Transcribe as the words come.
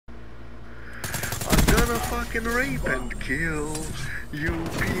gonna fucking rape and kill. You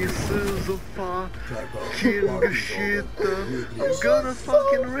pieces of fucking shit. I'm gonna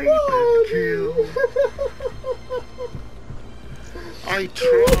fucking rape and kill. I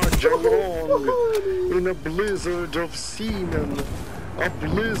trudge along in a blizzard of semen. A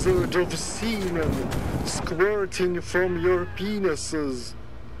blizzard of semen squirting from your penises.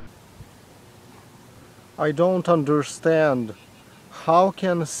 I don't understand. How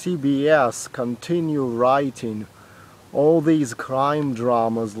can CBS continue writing all these crime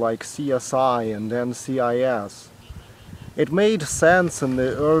dramas like CSI and NCIS? It made sense in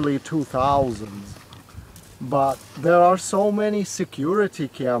the early 2000s, but there are so many security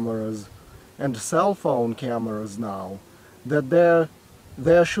cameras and cell phone cameras now that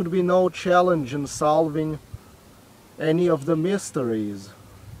there should be no challenge in solving any of the mysteries.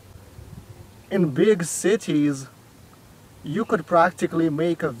 In big cities, you could practically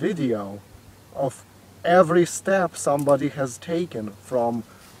make a video of every step somebody has taken from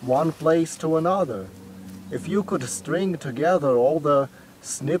one place to another. If you could string together all the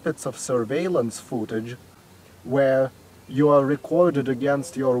snippets of surveillance footage where you are recorded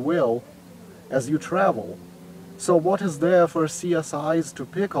against your will as you travel. So what is there for CSIs to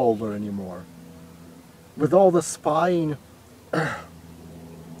pick over anymore? With all the spying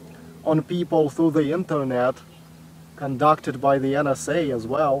on people through the internet conducted by the NSA as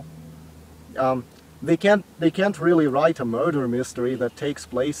well, they can't really write a murder mystery that takes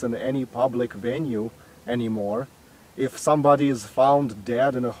place in any public venue anymore. If somebody is found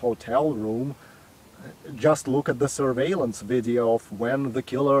dead in a hotel room, just look at the surveillance video of when the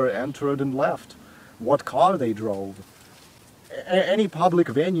killer entered and left, what car they drove. Any public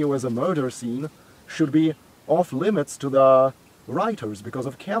venue as a murder scene should be off limits to the writers because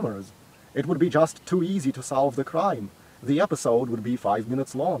of cameras. It would be just too easy to solve the crime. The episode would be 5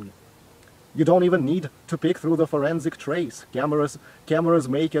 minutes long. You don't even need to pick through the forensic trace. Cameras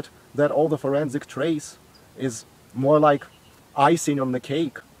make it that all the forensic trace is more like icing on the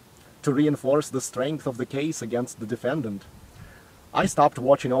cake to reinforce the strength of the case against the defendant. I stopped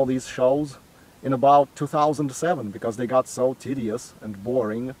watching all these shows in about 2007 because they got so tedious and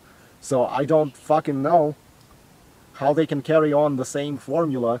boring, so I don't fucking know how they can carry on the same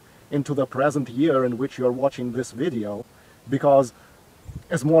formula into the present year in which you're watching this video, because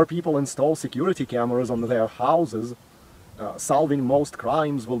as more people install security cameras on their houses, solving most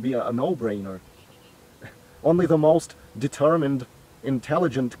crimes will be a no-brainer. Only the most determined,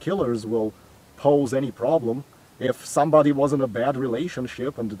 intelligent killers will pose any problem. If somebody was in a bad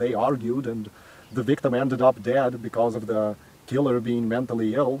relationship and they argued and the victim ended up dead because of the killer being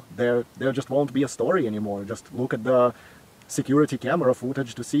mentally ill, there just won't be a story anymore. Just look at the security camera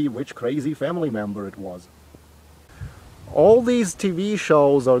footage to see which crazy family member it was. All these TV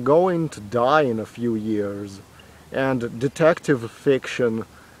shows are going to die in a few years, and detective fiction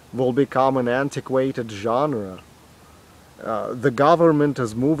will become an antiquated genre. The government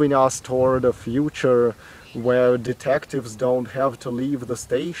is moving us toward a future where detectives don't have to leave the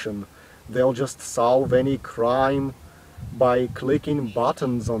station. They'll just solve any crime by clicking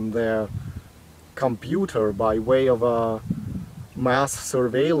buttons on their computer by way of a mass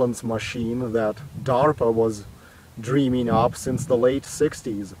surveillance machine that DARPA was dreaming up since the late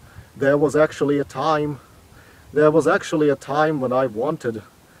 60s. There was actually a time when I wanted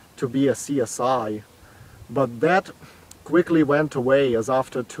to be a CSI, but that quickly went away as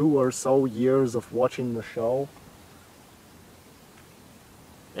after 2 or so years of watching the show,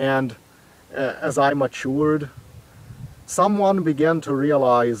 and as I matured, someone began to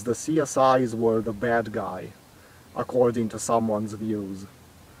realize the CSIs were the bad guy, according to someone's views.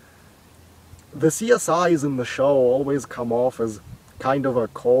 The CSIs in the show always come off as kind of a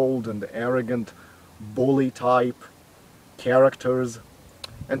cold and arrogant bully type characters,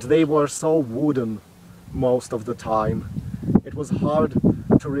 and they were so wooden most of the time. It was hard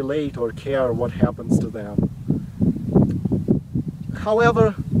to relate or care what happens to them.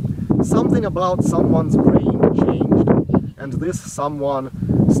 However, something about someone's brain changed, and this someone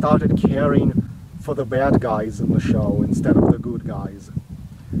started caring for the bad guys in the show instead of the good guys.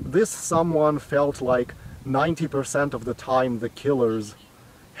 This someone felt like 90% of the time the killers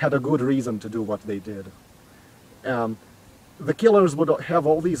had a good reason to do what they did. The killers would have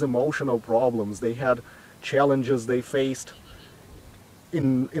all these emotional problems. They had challenges they faced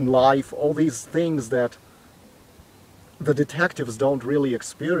in life, all these things that the detectives don't really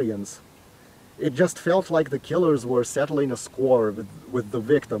experience. It just felt like the killers were settling a score with the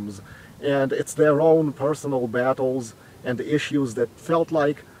victims, and it's their own personal battles and issues that felt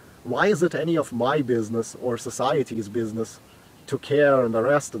like, why is it any of my business or society's business to care and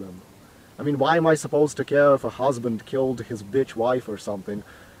arrest them? I mean, why am I supposed to care if a husband killed his bitch wife or something?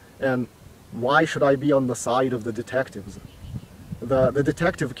 And why should I be on the side of the detectives? The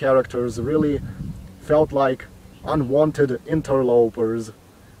detective characters really felt like unwanted interlopers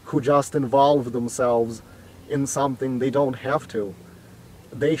who just involve themselves in something they don't have to.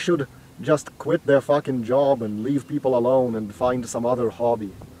 They should just quit their fucking job and leave people alone and find some other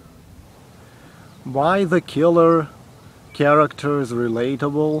hobby. Why the killer characters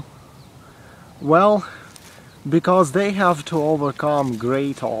relatable? Well, because they have to overcome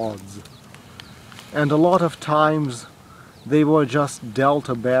great odds. And a lot of times they were just dealt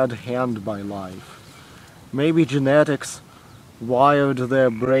a bad hand by life. Maybe genetics wired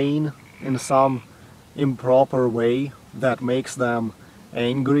their brain in some improper way that makes them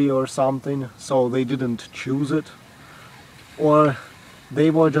angry or something, so they didn't choose it. Or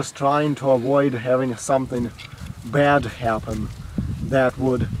they were just trying to avoid having something bad happen that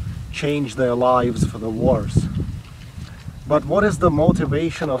would change their lives for the worse. But what is the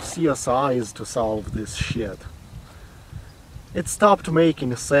motivation of CSIs to solve this shit? It stopped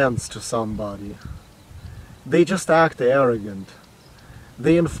making sense to somebody. They just act arrogant.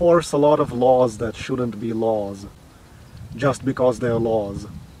 They enforce a lot of laws that shouldn't be laws, just because they're laws.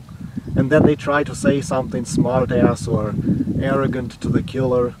 And then they try to say something smart-ass or arrogant to the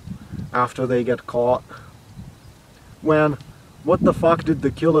killer after they get caught. When, what the fuck did the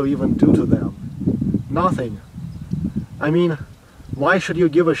killer even do to them? Nothing. I mean, why should you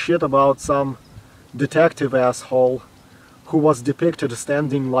give a shit about some detective asshole who was depicted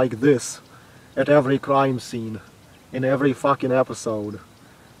standing like this at every crime scene, in every fucking episode,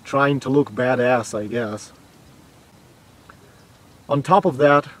 trying to look badass, I guess. On top of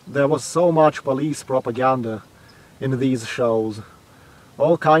that, there was so much police propaganda in these shows.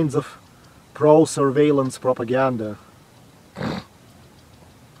 All kinds of pro-surveillance propaganda.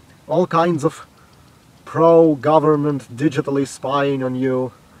 All kinds of pro-government digitally spying on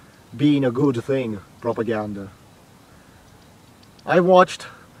you being a good thing propaganda. I watched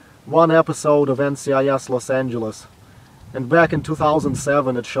one episode of NCIS Los Angeles, and back in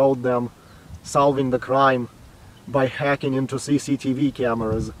 2007 it showed them solving the crime by hacking into CCTV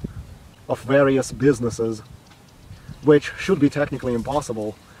cameras of various businesses, which should be technically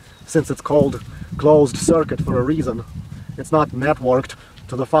impossible, since it's called closed circuit for a reason. It's not networked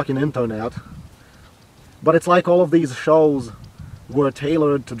to the fucking internet. But it's like all of these shows were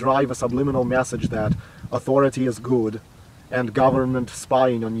tailored to drive a subliminal message that authority is good, and government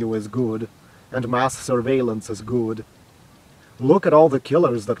spying on you is good, and mass surveillance is good. Look at all the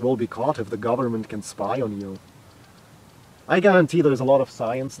killers that will be caught if the government can spy on you. I guarantee there's a lot of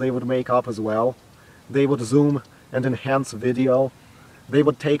science they would make up as well. They would zoom and enhance video. They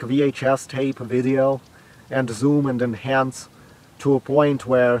would take VHS tape video and zoom and enhance to a point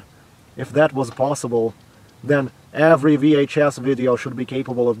where, if that was possible, then every VHS video should be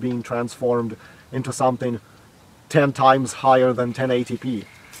capable of being transformed into something 10 times higher than 1080p.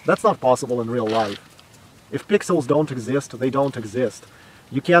 That's not possible in real life. If pixels don't exist, they don't exist.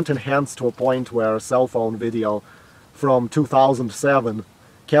 You can't enhance to a point where a cell phone video from 2007,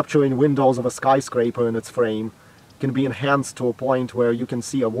 capturing windows of a skyscraper in its frame, can be enhanced to a point where you can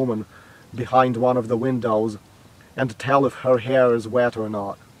see a woman behind one of the windows and tell if her hair is wet or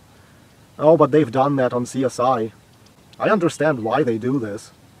not. Oh, but they've done that on CSI. I understand why they do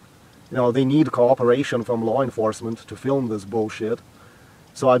this. You know, they need cooperation from law enforcement to film this bullshit.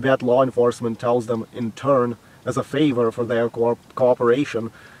 So I bet law enforcement tells them in turn, as a favor for their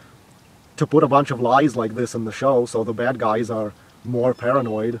cooperation, to put a bunch of lies like this in the show so the bad guys are more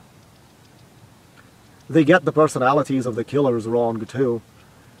paranoid. They get the personalities of the killers wrong too,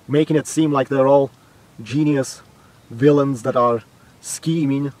 making it seem like they're all genius villains that are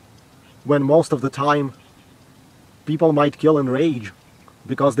scheming, when most of the time people might kill in rage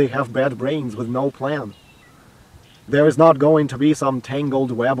because they have bad brains with no plan. There is not going to be some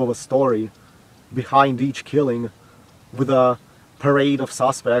tangled web of a story behind each killing with a parade of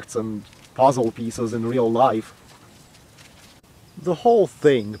suspects and puzzle pieces in real life. The whole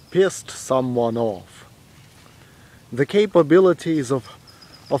thing pissed someone off. The capabilities of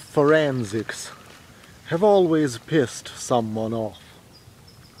forensics have always pissed someone off.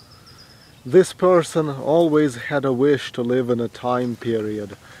 This person always had a wish to live in a time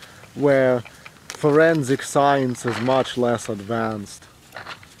period where forensic science is much less advanced.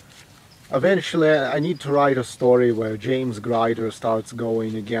 Eventually, I need to write a story where James Grider starts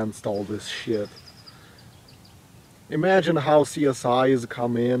going against all this shit. Imagine how CSIs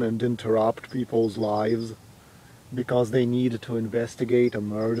come in and interrupt people's lives because they need to investigate a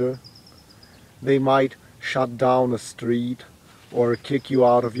murder. They might shut down a street or kick you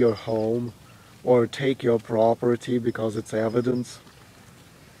out of your home or take your property because it's evidence.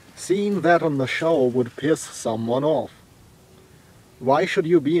 Seeing that on the show would piss someone off. Why should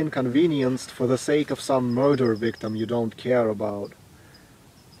you be inconvenienced for the sake of some murder victim you don't care about?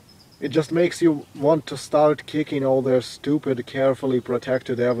 It just makes you want to start kicking all their stupid, carefully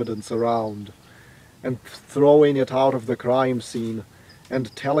protected evidence around, and throwing it out of the crime scene,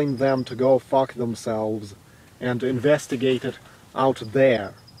 and telling them to go fuck themselves, and investigate it out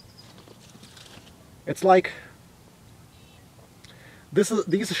there. It's like...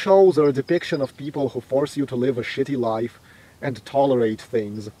 these shows are a depiction of people who force you to live a shitty life and tolerate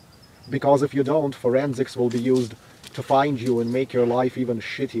things, because if you don't, forensics will be used to find you and make your life even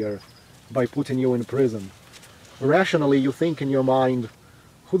shittier by putting you in prison. Rationally, you think in your mind,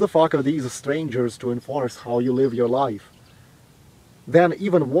 who the fuck are these strangers to enforce how you live your life? Then,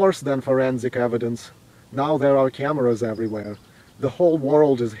 even worse than forensic evidence, now there are cameras everywhere. The whole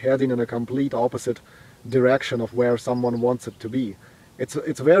world is heading in a complete opposite direction of where someone wants it to be.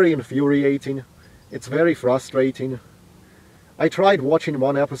 It's very infuriating. It's very frustrating. I tried watching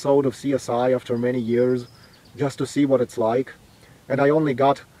one episode of CSI after many years, just to see what it's like, and I only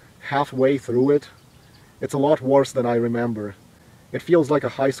got halfway through it. It's a lot worse than I remember. It feels like a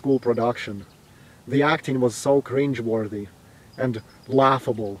high school production. The acting was so cringeworthy and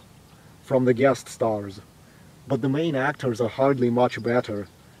laughable from the guest stars, but the main actors are hardly much better.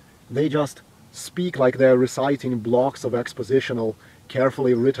 They just speak like they're reciting blocks of expositional,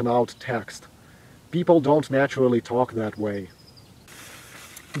 carefully written out text. People don't naturally talk that way.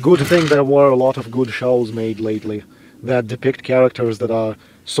 Good thing there were a lot of good shows made lately that depict characters that are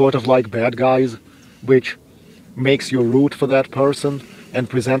sort of like bad guys, which makes you root for that person and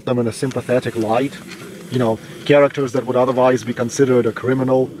present them in a sympathetic light. You know, characters that would otherwise be considered a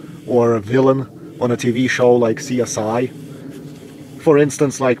criminal or a villain on a TV show like CSI. For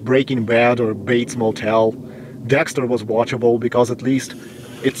instance, like Breaking Bad or Bates Motel. Dexter was watchable because at least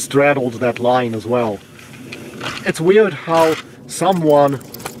it straddled that line as well. It's weird how someone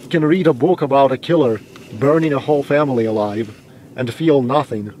can read a book about a killer burning a whole family alive and feel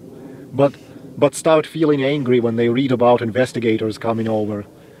nothing, but start feeling angry when they read about investigators coming over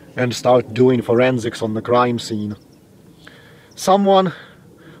and start doing forensics on the crime scene. Someone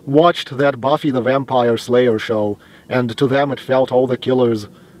watched that Buffy the Vampire Slayer show, and to them it felt all the killers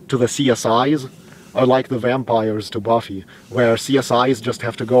to the CSIs are like the vampires to Buffy, where CSIs just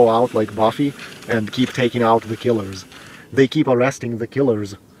have to go out like Buffy and keep taking out the killers. They keep arresting the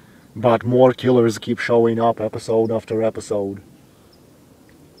killers, but more killers keep showing up episode after episode.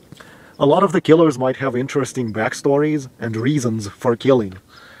 A lot of the killers might have interesting backstories and reasons for killing.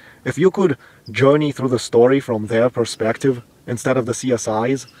 If you could journey through the story from their perspective instead of the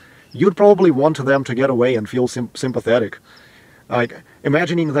CSI's, you'd probably want them to get away and feel sympathetic.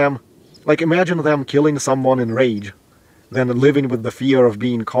 Imagine them killing someone in rage, then living with the fear of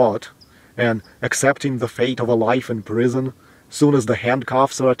being caught, and accepting the fate of a life in prison soon as the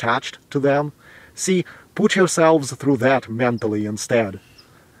handcuffs are attached to them. See, put yourselves through that mentally instead.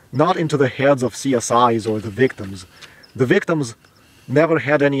 Not into the heads of CSIs or the victims. The victims never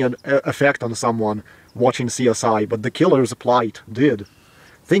had any effect on someone watching CSI, but the killer's plight did.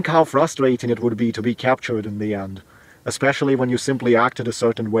 Think how frustrating it would be to be captured in the end, especially when you simply acted a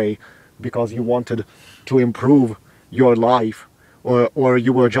certain way because you wanted to improve your life, or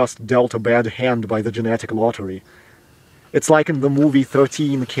you were just dealt a bad hand by the genetic lottery. It's like in the movie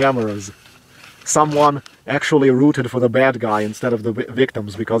 13 Cameras. Someone actually rooted for the bad guy instead of the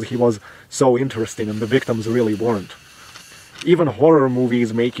victims because he was so interesting and the victims really weren't. Even horror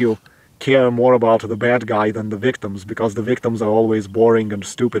movies make you care more about the bad guy than the victims because the victims are always boring and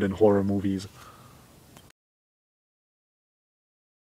stupid in horror movies.